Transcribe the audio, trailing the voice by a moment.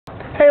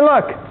hey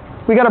look,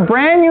 we got a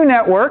brand new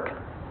network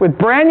with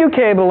brand new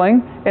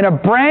cabling in a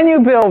brand new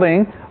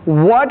building.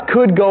 What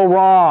could go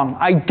wrong?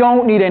 I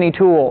don't need any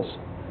tools.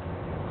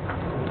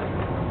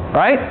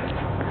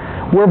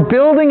 Right? We're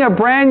building a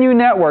brand new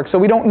network, so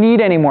we don't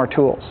need any more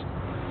tools.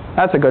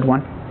 That's a good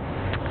one.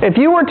 If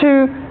you were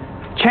to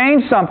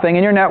change something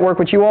in your network,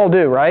 which you all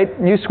do,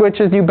 right? New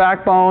switches, new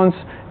backbones,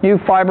 new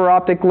fiber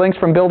optic links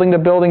from building to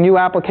building, new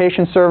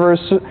application servers,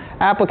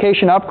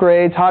 application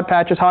upgrades, hot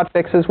patches, hot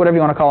fixes, whatever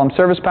you want to call them,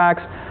 service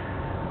packs.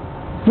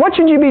 What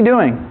should you be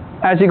doing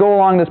as you go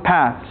along this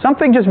path?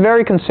 Something just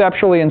very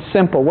conceptually and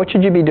simple. What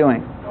should you be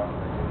doing?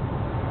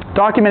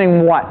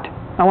 Documenting what?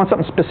 I want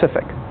something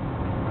specific.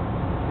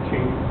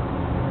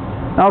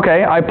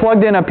 Okay, I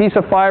plugged in a piece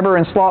of fiber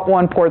in slot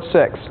 1, port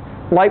 6.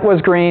 Light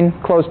was green,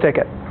 closed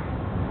ticket.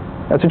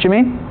 That's what you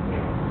mean?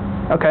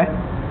 Okay.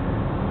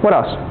 What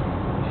else?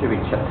 You should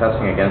be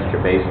testing against your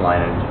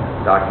baseline and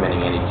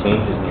documenting any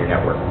changes in your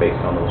network based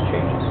on those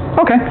changes.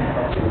 Okay.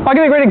 I'll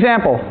give you a great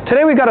example.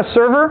 Today we've got a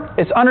server.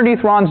 It's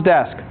underneath Ron's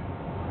desk.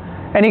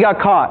 And he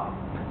got caught.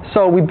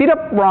 So we beat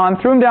up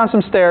Ron, threw him down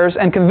some stairs,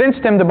 and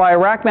convinced him to buy a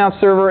rack mount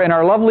server in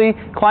our lovely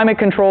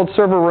climate-controlled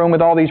server room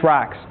with all these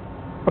racks.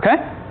 Okay?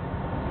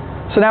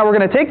 So now we're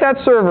going to take that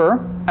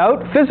server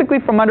out physically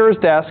from under his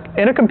desk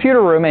in a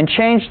computer room and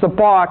change the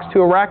box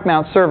to a rack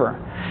mount server.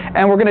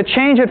 And we're going to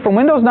change it from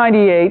Windows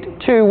 98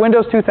 to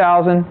Windows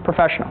 2000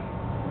 Professional.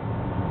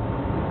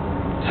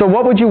 So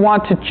what would you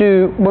want to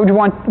do?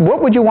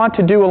 What would you want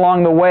to do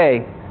along the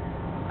way?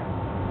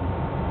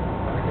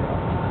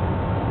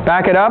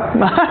 Back it up?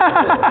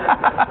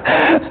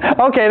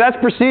 Okay, that's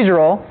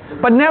procedural.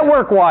 But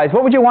network-wise,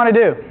 what would you want to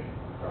do?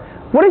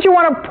 What did you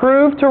want to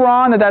prove to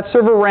Ron, that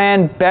server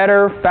ran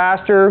better,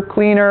 faster,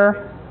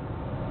 cleaner?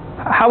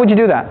 How would you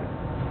do that?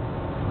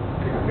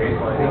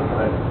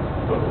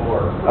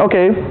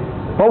 Okay,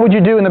 what would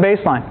you do in the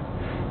baseline?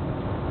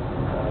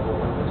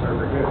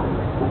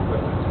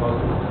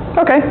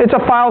 Okay, it's a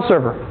file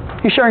server.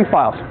 You're sharing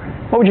files.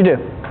 What would you do?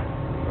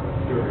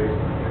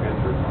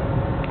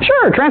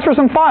 Sure, transfer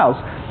some files.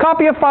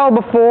 Copy a file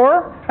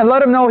before and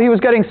let him know he was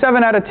getting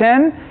 7 out of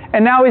 10,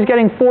 and now he's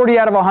getting 40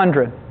 out of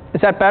 100.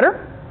 Is that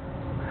better?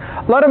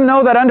 Let him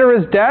know that under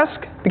his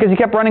desk, because he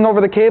kept running over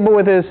the cable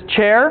with his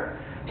chair,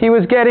 he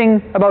was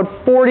getting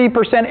about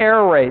 40%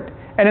 error rate.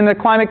 And in the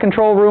climate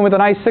control room with a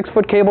nice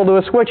 6-foot cable to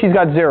a switch, he's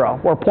got 0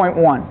 or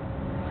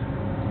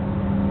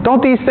 0.1.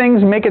 Don't these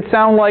things make it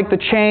sound like the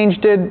change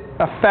did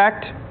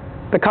affect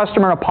the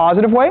customer in a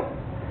positive way?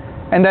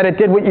 And that it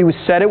did what you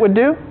said it would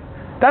do?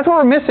 That's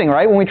what we're missing,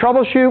 right? When we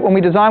troubleshoot, when we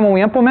design, when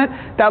we implement,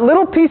 that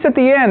little piece at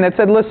the end that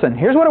said, listen,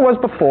 here's what it was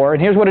before,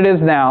 and here's what it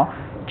is now.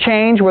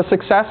 Change was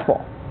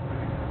successful.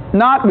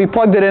 Not we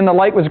plugged it in, the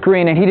light was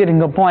green, and he didn't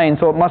complain,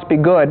 so it must be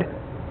good.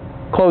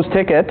 Closed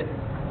ticket.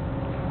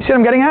 You see what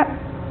I'm getting at?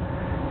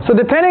 So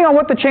depending on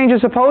what the change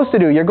is supposed to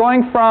do, you're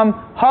going from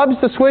hubs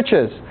to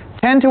switches,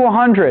 10 to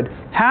 100,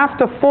 half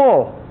to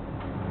full.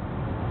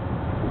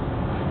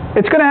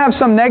 It's going to have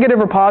some negative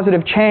or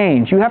positive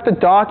change. You have to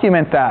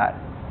document that.